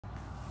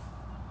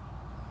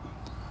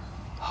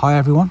Hi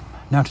everyone,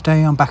 now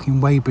today I'm back in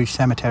Weybridge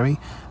Cemetery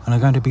and I'm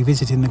going to be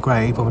visiting the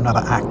grave of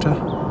another actor.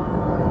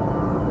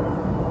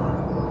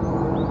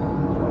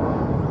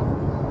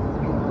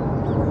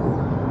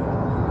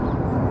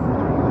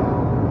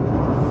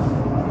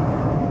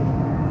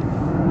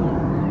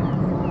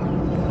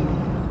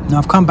 Now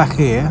I've come back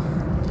here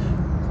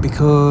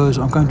because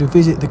I'm going to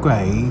visit the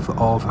grave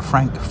of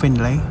Frank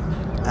Finlay,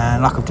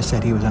 and like I've just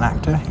said, he was an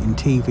actor in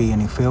TV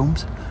and in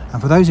films.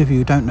 And for those of you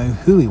who don't know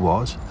who he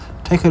was,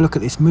 take a look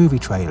at this movie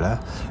trailer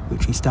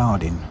which he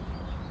starred in.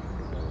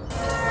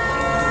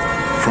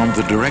 From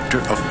the director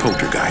of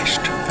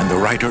Poltergeist and the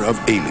writer of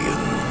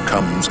Alien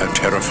comes a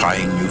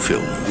terrifying new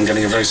film. I'm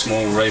getting a very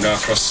small radar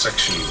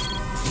cross-section.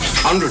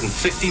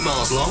 150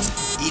 miles long.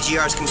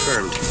 EGR's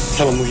confirmed.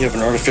 Tell them we have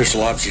an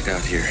artificial object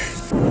out here.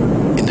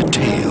 In the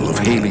tail of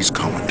Halley's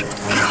Comet,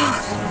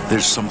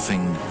 there's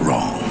something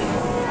wrong.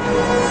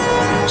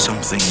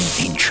 Something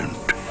ancient.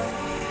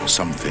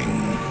 Something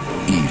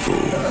evil.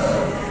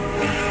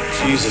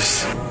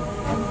 Jesus.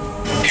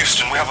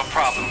 Houston, we have a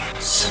problem.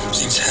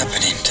 Something's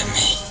happening to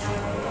me.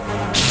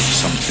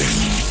 Something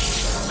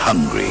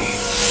hungry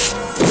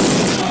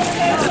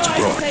that's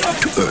brought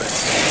to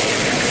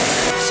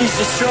Earth. She's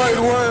destroyed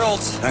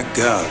worlds. That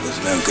girl was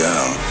no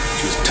girl.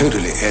 She was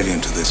totally alien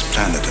to this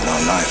planet and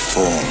our life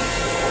form,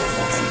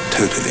 and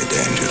totally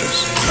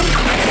dangerous.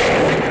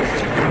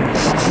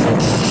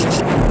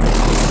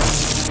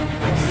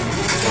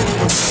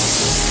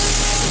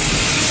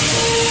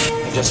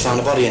 I just found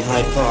a body in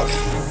Hyde Park.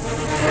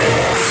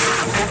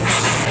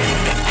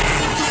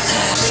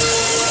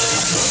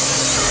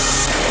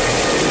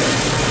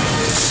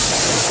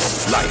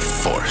 Life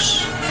force.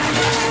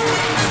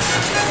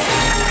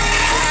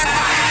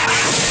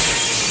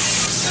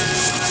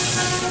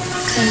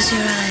 Close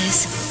your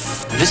eyes.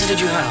 Visited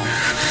you how?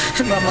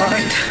 In my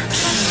mind.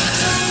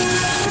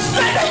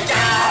 Let it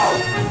go!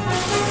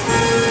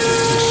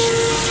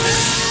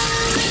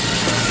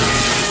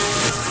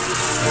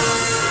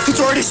 It's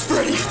already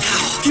spreading.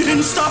 You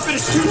didn't stop it.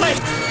 It's too late.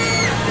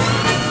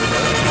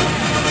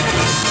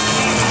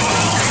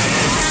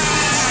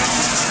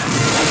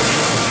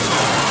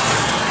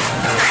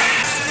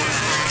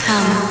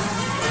 Come.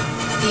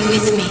 Be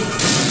with me.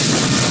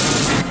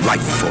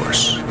 Life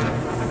force.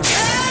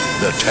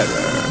 The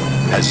terror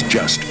has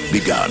just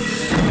begun.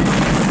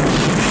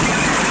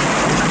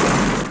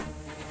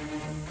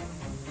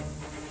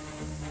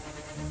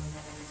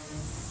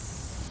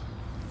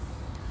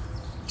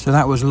 So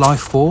that was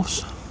Life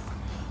Force,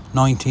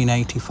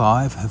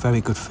 1985, a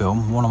very good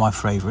film, one of my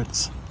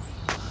favourites.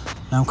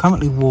 Now I'm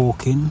currently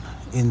walking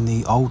in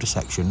the older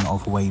section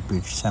of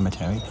Weybridge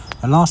Cemetery.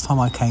 And last time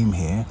I came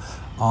here,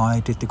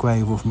 I did the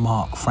grave of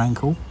Mark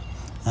Frankel,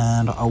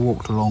 and I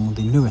walked along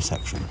the newer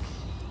section.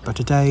 But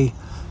today,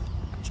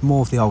 it's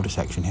more of the older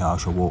section here I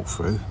shall walk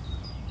through,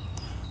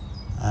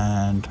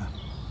 and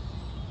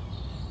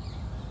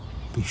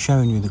be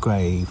showing you the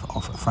grave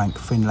of Frank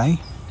Finlay.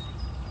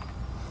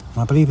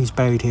 And I believe he's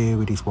buried here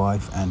with his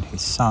wife and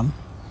his son.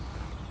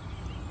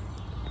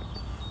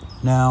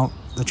 Now,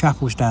 the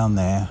chapel's down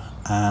there,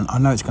 and I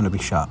know it's going to be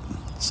shut,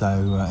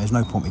 so there's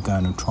no point me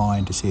going and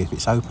trying to see if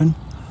it's open.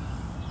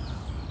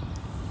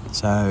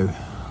 So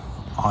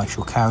I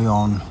shall carry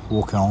on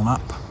walking on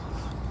up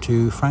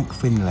to Frank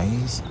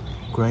Finlay's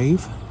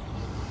grave,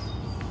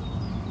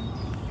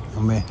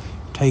 and we're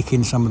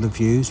taking some of the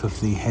views of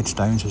the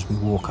headstones as we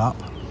walk up.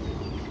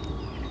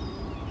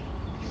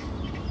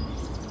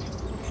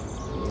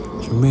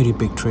 Some really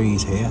big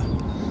trees here.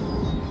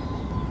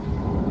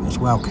 It's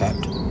well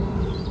kept.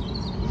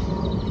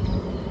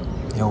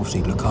 They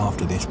obviously look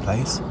after this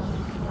place.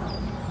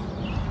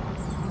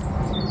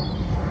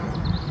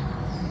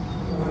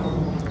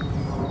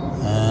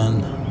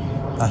 And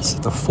that's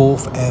the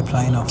 4th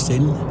airplane I've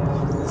seen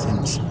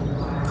since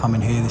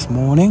coming here this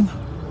morning,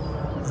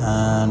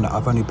 and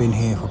I've only been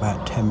here for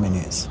about 10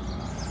 minutes.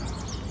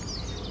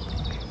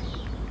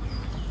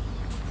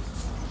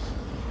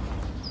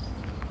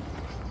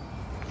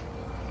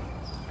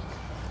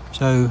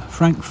 So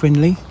Frank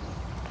Finlay,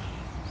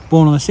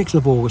 born on the 6th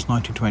of August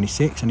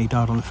 1926, and he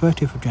died on the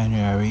 30th of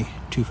January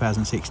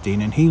 2016,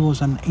 and he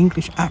was an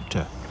English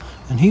actor,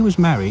 and he was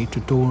married to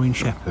Doreen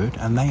Shepherd,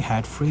 and they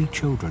had 3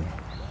 children,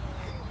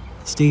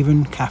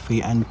 Stephen,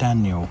 Kathy and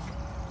Daniel.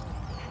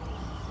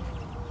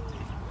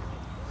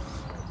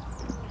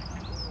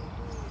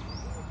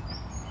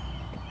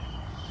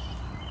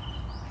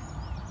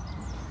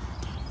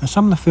 Now,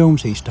 some of the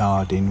films he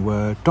starred in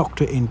were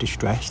Doctor in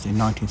Distress in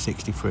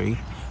 1963,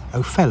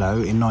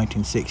 Othello in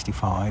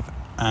 1965,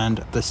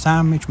 and The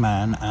Sandwich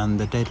Man and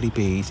the Deadly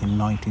Bees in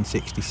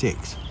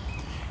 1966,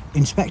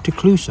 Inspector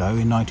Clouseau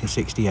in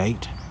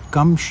 1968,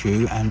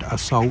 Gumshoe and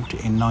Assault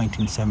in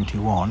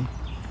 1971,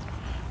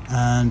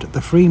 and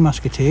The Three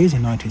Musketeers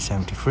in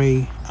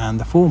 1973, and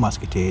The Four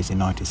Musketeers in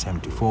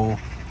 1974,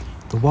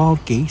 The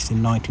Wild Geese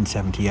in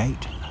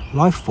 1978,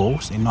 Life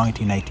Force in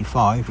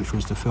 1985, which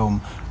was the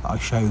film that I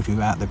showed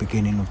you at the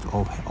beginning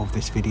of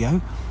this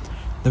video,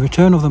 The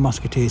Return of the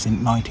Musketeers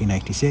in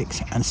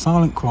 1986, and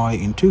Silent Cry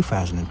in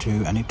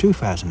 2002, and in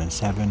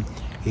 2007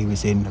 he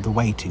was in the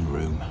waiting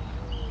room.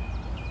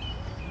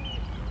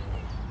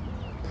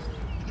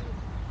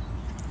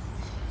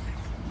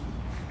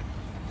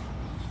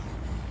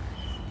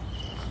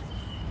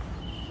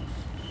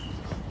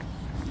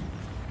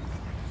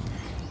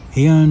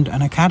 He earned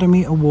an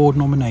Academy Award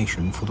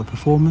nomination for the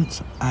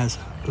performance as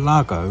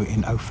Iago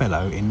in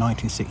Othello in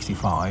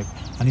 1965,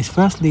 and his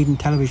first leading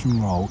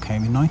television role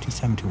came in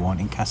 1971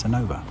 in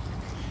Casanova.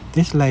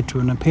 This led to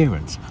an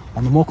appearance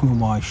on the Morecambe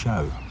and Wise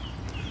Show.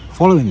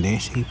 Following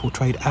this, he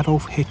portrayed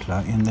Adolf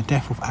Hitler in The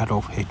Death of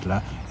Adolf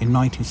Hitler in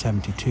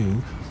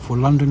 1972 for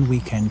London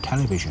Weekend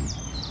Television.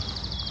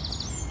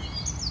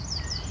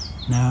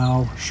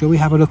 Now, shall we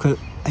have a look at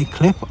a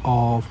clip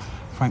of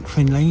Frank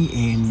Finlay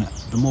in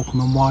the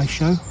Morecambe and Wise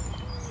Show?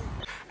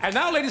 And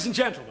now, ladies and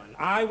gentlemen,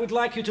 I would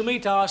like you to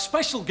meet our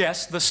special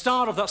guest, the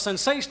star of that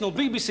sensational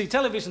BBC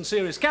television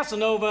series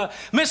Casanova,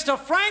 Mr.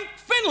 Frank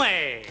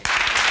Finlay.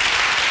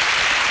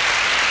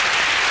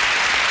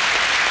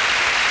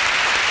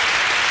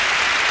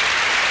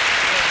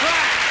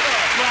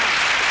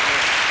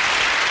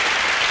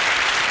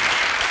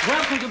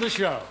 Welcome to the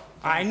show.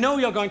 I know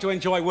you're going to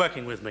enjoy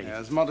working with me. Yeah,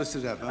 as modest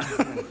as ever.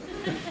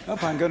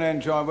 Hope I'm going to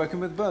enjoy working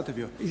with both of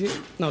you.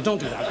 No, don't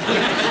do that.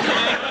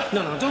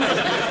 No, don't do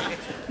that.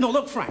 No,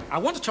 look, Frank, I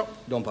want to talk...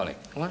 Don't panic.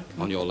 What?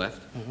 On your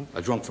left,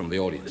 a drunk from the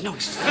audience. No,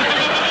 it's...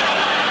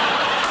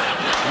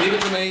 Leave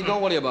it to me.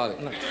 Don't worry about it.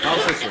 I'll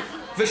fix it.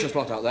 Vicious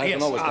lot out there. Yes,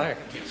 Can always yes.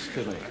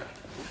 Excuse me.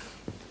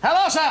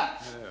 Hello, sir.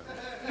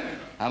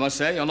 I must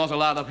say, you're not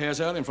allowed up here,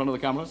 sir, in front of the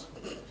cameras.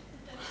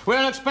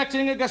 We're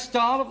expecting a guest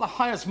star of the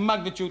highest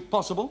magnitude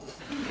possible.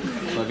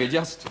 So if you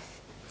just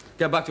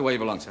get back to where you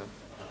belong, sir.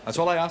 That's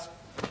all I ask.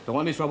 Don't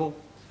want any trouble.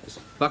 Just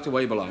back to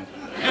where you belong.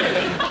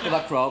 To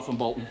that crowd from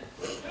Bolton.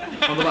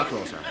 On the back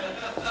row, sir.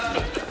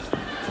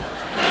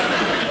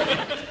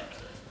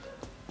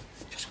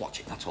 Just watch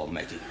it, that's all,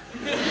 matey.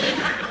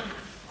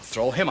 I'll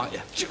throw him at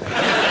you.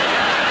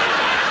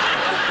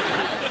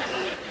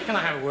 Can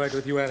I have a word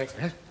with you, Eric?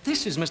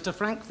 This is Mr.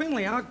 Frank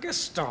Finlay, our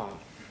guest star.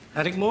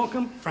 Eric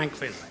Morecambe, Frank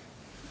Finlay.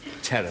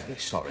 Terribly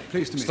sorry.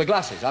 Pleased to meet It's the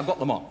glasses, I've got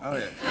them on. Oh,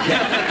 yeah.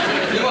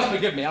 Yeah. You must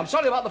forgive me. I'm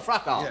sorry about the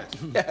fracas. Yes.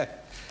 Yeah.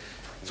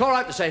 It's all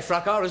right to say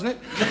fracas, isn't it?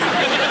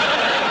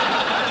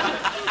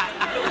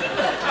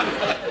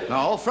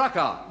 No,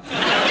 fracas.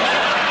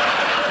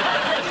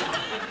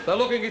 They're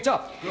looking it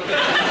up.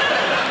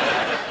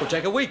 Could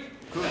take a week.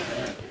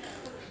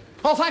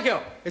 Oh, thank you.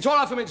 It's all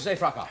right for me to say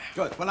fracas.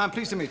 Good. Well, I'm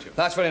pleased to meet you.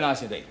 That's very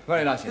nice indeed.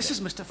 Very nice indeed. This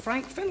is Mr.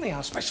 Frank Finlay,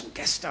 our special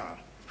guest star.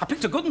 I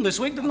picked a good one this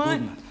week, didn't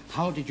I?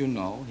 How did you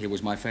know he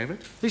was my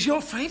favourite? He's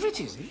your favourite,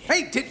 is he?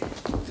 Hey, did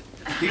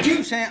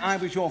you say I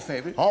was your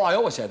favourite? Oh, I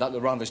always say that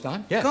around this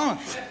time. Yeah.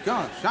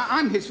 Gosh,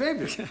 I'm his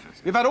favourite.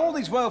 You've had all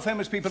these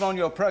world-famous people on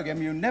your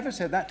programme. You never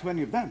said that to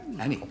any of them.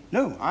 Any?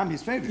 No, I'm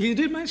his favourite. You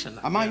did mention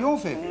that. Am I your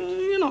favourite?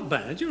 You're not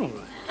bad, you're all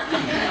right.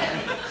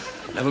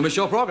 Never miss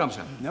your programme,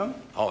 sir. No?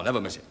 Oh, never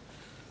miss it.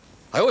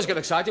 I always get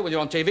excited when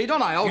you're on TV,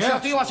 don't I? I always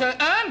shout to you, I say,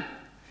 and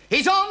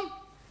he's on.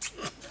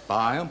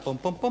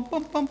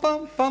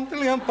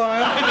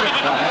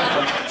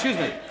 Excuse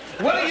me.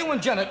 When are you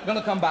and Janet going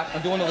to come back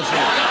and do another scene?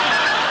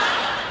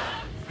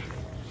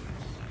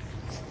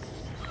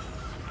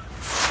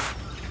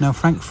 Now,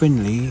 Frank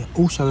Finlay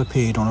also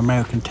appeared on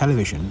American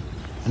television,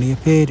 and he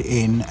appeared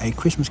in A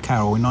Christmas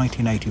Carol in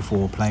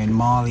 1984 playing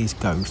Marley's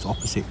ghost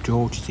opposite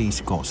George C.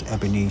 Scott's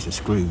Ebenezer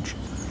Scrooge.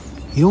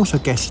 He also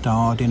guest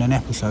starred in an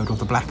episode of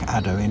The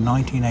Blackadder in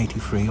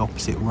 1983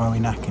 opposite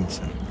Rowan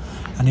Atkinson.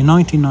 And in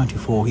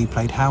 1994 he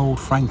played Harold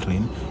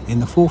Franklin in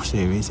the fourth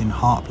series in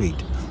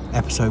Heartbeat,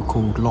 episode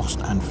called Lost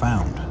and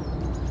Found.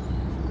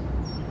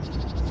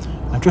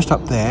 Now just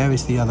up there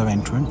is the other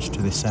entrance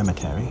to this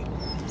cemetery,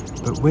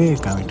 but we're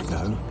going to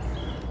go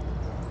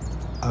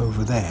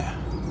over there,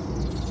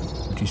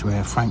 which is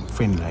where Frank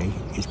Finlay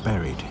is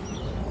buried.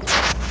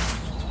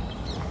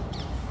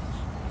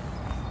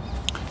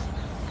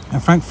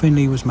 And Frank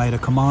Finlay was made a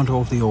Commander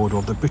of the Order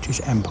of the British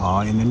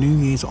Empire in the New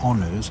Year's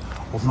Honours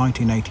of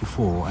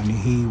 1984, and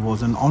he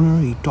was an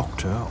Honorary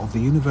Doctor of the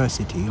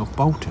University of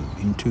Bolton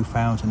in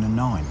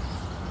 2009.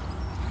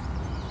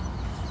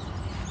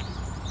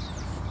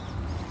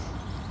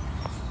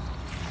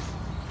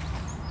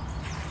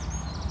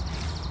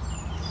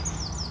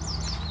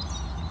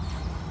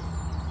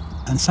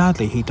 And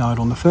sadly he died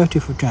on the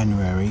 30th of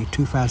January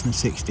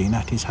 2016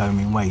 at his home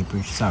in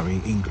Weybridge,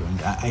 Surrey,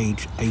 England at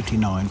age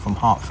 89 from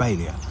heart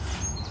failure.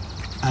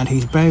 And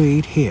he's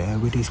buried here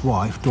with his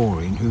wife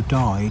Doreen, who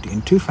died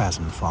in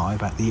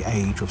 2005 at the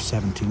age of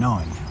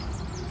 79.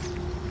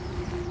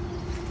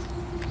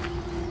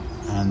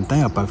 And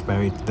they are both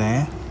buried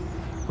there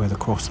where the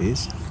cross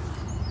is.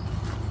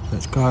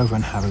 Let's go over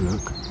and have a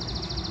look.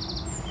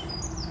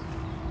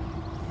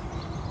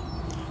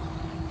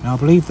 Now I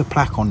believe the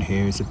plaque on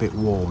here is a bit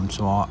worn,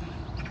 so I'll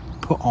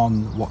put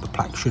on what the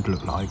plaque should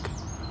look like.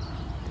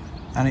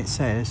 And it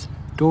says,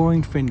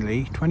 Doreen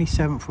Finlay,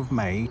 27th of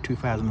May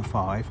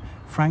 2005,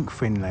 Frank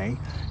Finlay,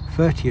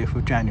 30th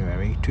of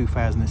January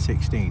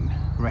 2016,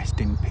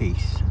 rest in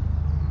peace.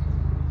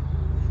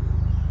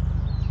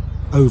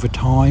 Over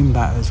time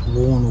that has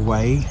worn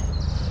away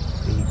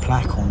the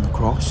plaque on the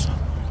cross.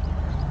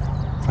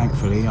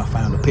 Thankfully I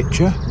found a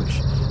picture, which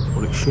is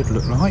what it should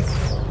look like.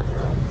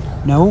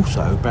 Now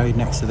also buried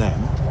next to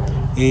them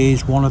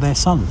is one of their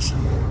sons,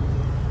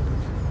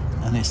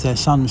 and it's their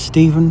son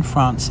Stephen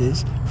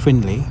Francis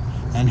Finlay,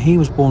 and he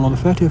was born on the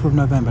 30th of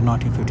November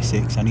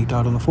 1956 and he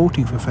died on the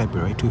 14th of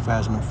February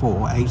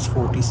 2004, aged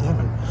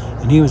 47,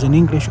 and he was an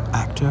English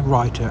actor,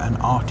 writer and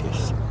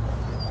artist,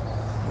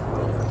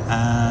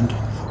 and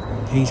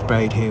he's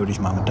buried here with his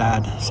mum and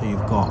dad. So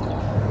you've got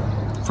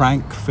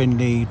Frank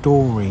Finlay,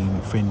 Doreen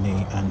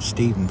Finlay and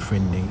Stephen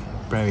Finlay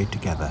buried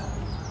together.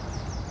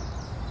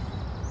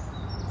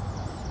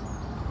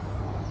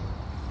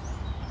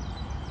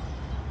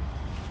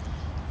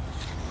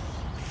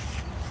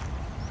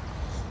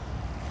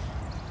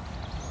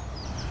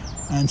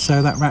 And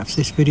so that wraps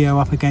this video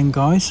up again,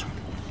 guys.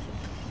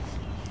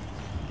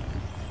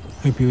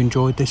 Hope you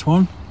enjoyed this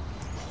one,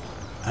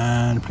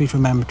 and please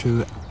remember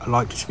to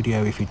like this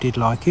video if you did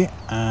like it,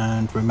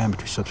 and remember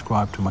to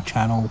subscribe to my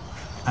channel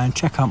and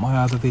check out my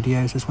other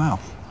videos as well.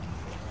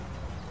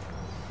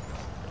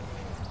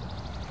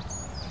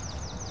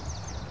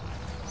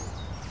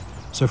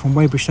 So from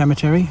Weybridge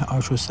Cemetery, I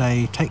shall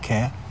say take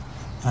care,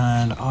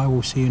 and I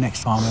will see you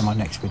next time in my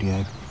next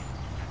video.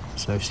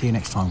 So see you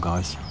next time,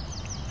 guys.